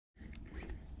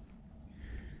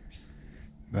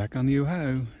Back on the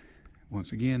Ohio.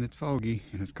 Once again, it's foggy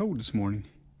and it's cold this morning.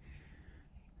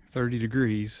 30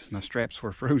 degrees. My straps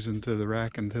were frozen to the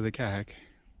rack and to the kayak.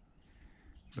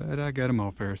 But I got them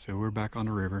off there, so we're back on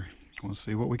the river. We'll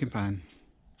see what we can find.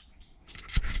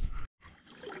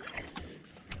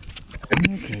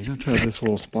 Okay, gonna try this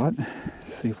little spot.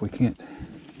 See if we can't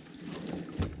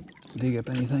dig up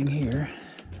anything here.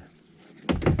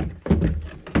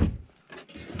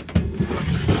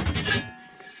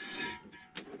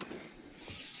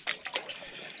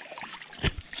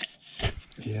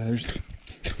 Yeah, there's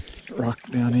rock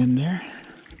down in there.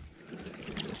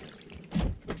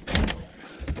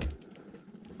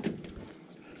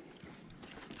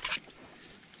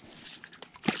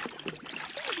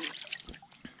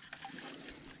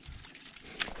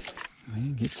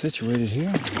 Get situated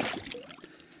here.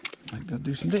 Might go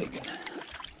do some digging.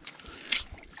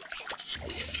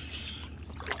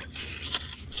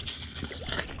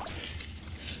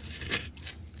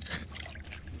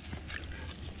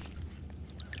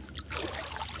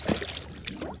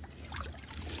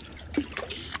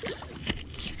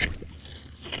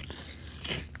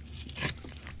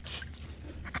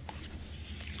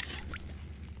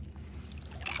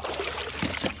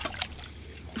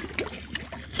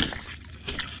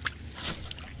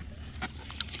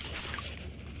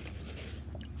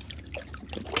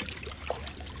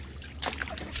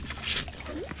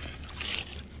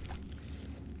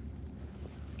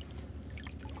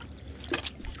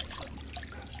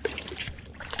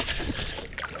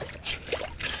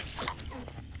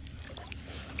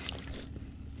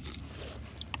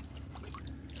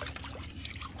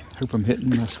 Hope I'm hitting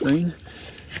my screen.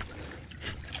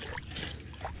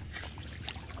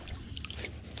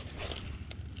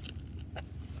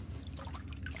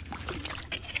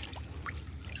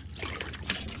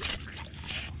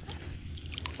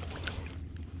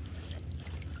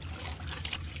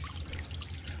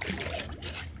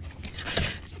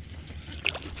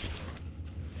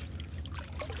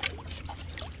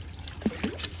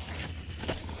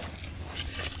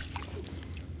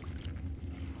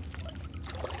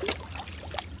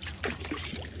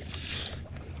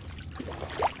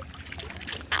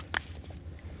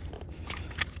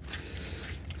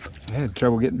 I had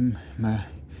trouble getting my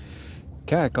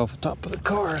kayak off the top of the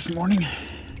car this morning.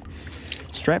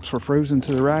 Straps were frozen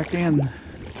to the rack and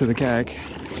to the kayak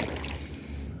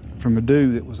from a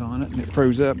dew that was on it, and it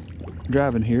froze up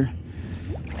driving here.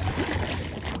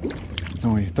 It's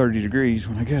only 30 degrees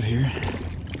when I got here.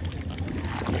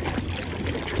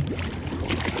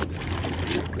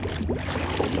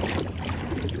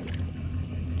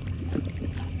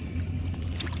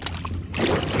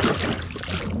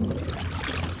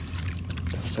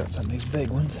 Set some of these big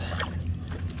ones.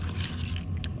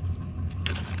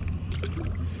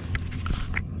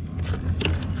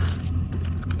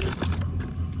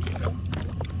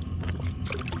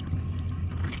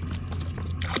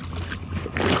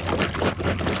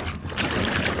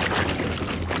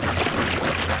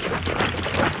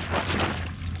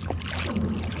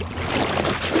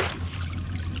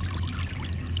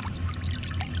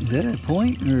 Is that a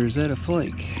point or is that a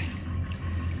flake?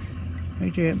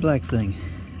 Right there, that black thing.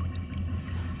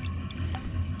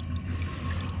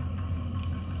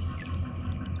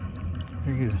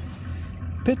 Get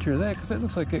a picture of that, because that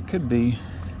looks like it could be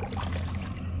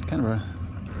kind of a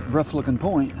rough looking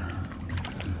point.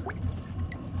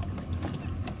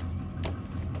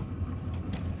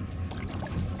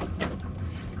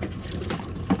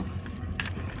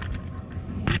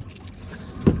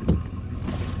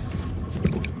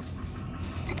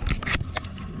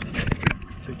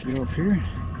 Take it off here.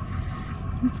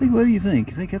 Let's see, what do you think?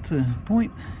 You think that's a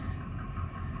point?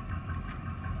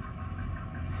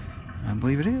 I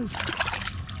believe it is.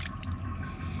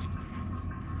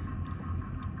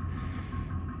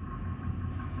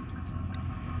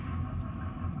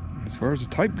 As far as the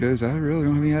type goes, I really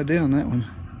don't have any idea on that one.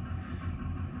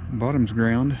 Bottom's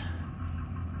ground.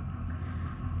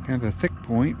 Kind of a thick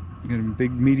point. Got a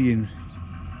big medial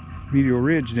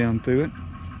ridge down through it.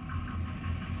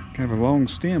 Kind of a long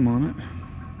stem on it.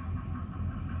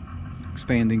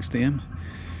 Expanding stem.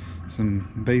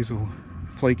 Some basal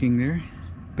flaking there.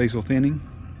 Basal thinning.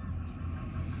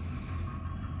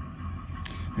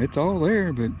 It's all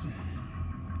there, but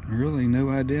really no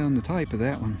idea on the type of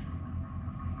that one.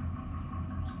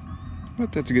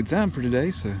 But that's a good sign for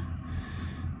today, so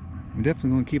we're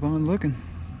definitely going to keep on looking.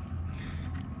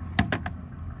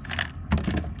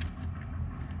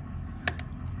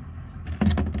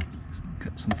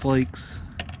 Cut some flakes.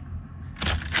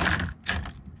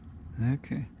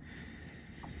 Okay.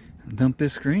 I'll dump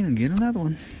this screen and get another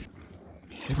one.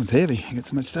 That one's heavy. I got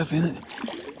so much stuff in it.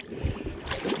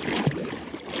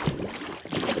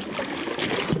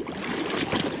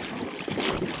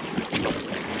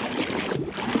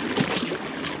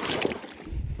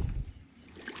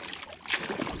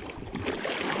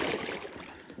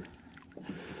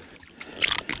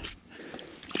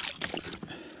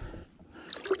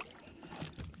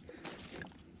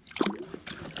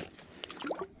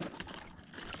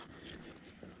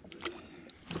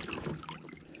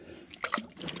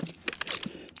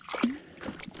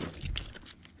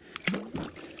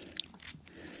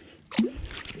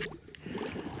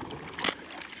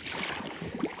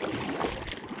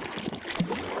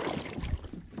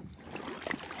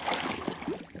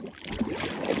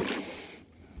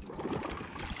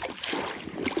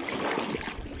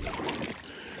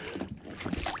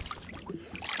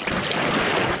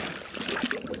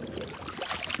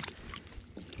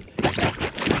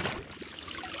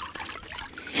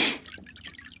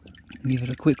 Give it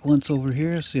a quick once over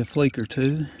here, see a flake or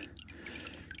two.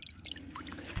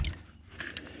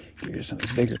 Here's some of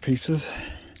these bigger pieces.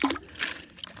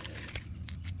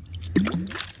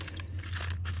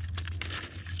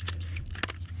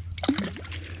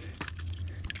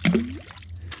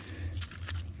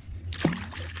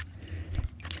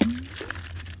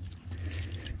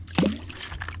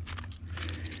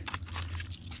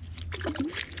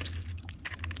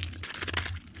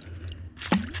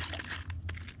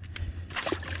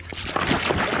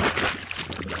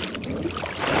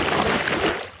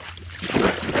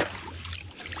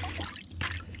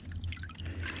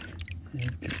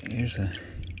 Okay, here's a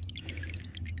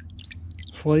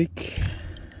flake.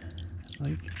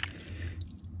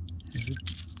 This is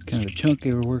kind of a chunk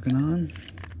they were working on.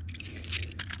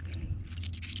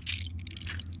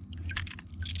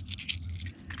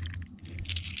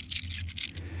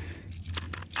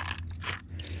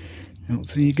 I don't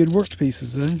see any good worked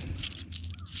pieces though.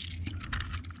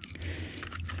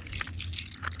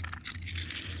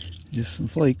 Just some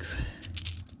flakes.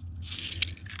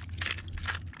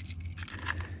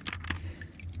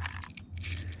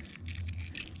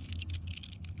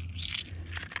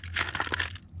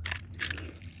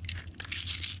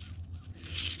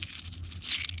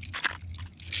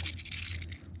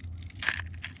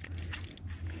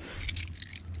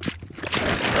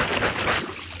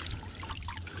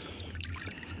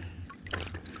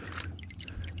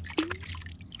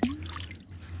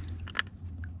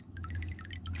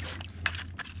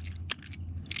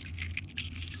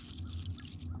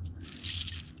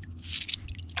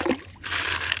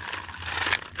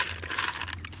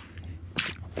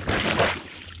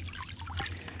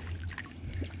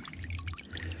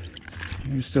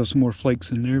 There's still some more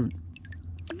flakes in there.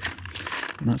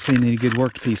 I'm not seeing any good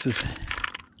worked pieces.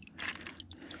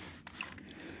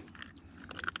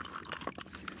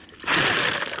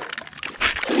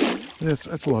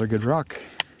 That's a lot of good rock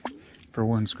for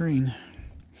one screen.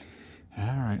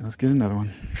 Alright, let's get another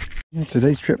one. Yeah,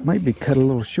 today's trip might be cut a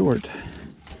little short.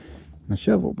 My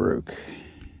shovel broke.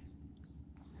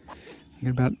 I got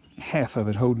about half of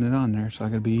it holding it on there, so I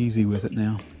gotta be easy with it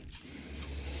now.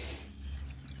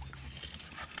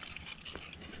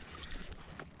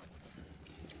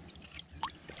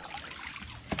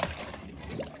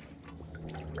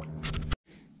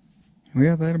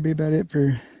 Well, that'll be about it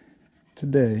for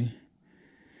today.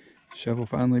 Shovel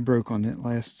finally broke on that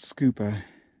last scoop I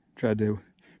tried to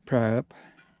pry up.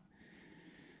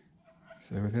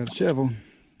 So without a shovel,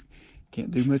 can't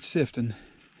do much sifting.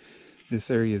 This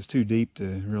area is too deep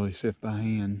to really sift by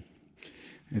hand.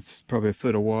 It's probably a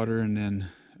foot of water, and then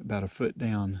about a foot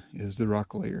down is the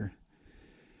rock layer.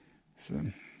 So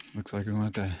looks like we're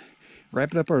going to have to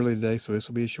wrap it up early today, so this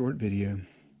will be a short video.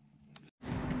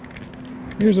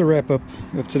 Here's a wrap up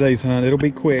of today's hunt. It'll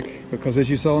be quick because, as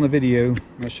you saw in the video,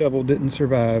 my shovel didn't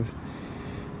survive.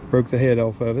 Broke the head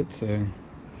off of it, so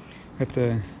I have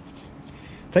to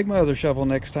take my other shovel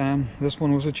next time. This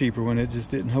one was a cheaper one, it just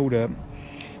didn't hold up.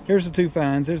 Here's the two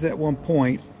finds. There's that one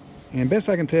point, and best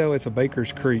I can tell, it's a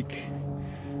Baker's Creek,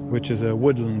 which is a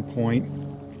woodland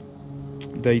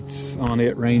point. Dates on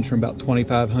it range from about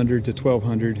 2500 to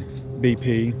 1200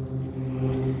 BP.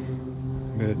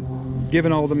 But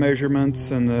given all the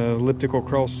measurements and the elliptical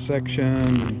cross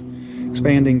section,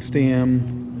 expanding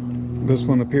stem, this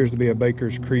one appears to be a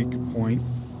Baker's Creek point.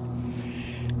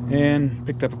 And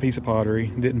picked up a piece of pottery.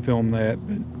 Didn't film that,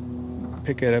 but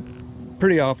pick it up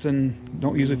pretty often.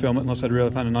 Don't usually film it unless I'd really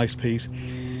find a nice piece.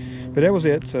 But that was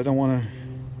it, so I don't want to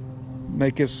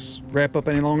make this wrap up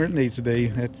any longer than it needs to be.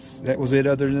 That was it,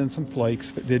 other than some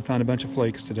flakes. Did find a bunch of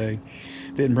flakes today.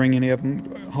 Didn't bring any of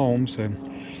them home, so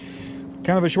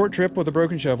kind of a short trip with a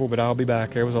broken shovel, but I'll be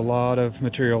back. There was a lot of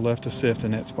material left to sift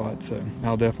in that spot, so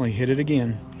I'll definitely hit it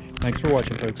again. Thanks for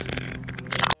watching, folks.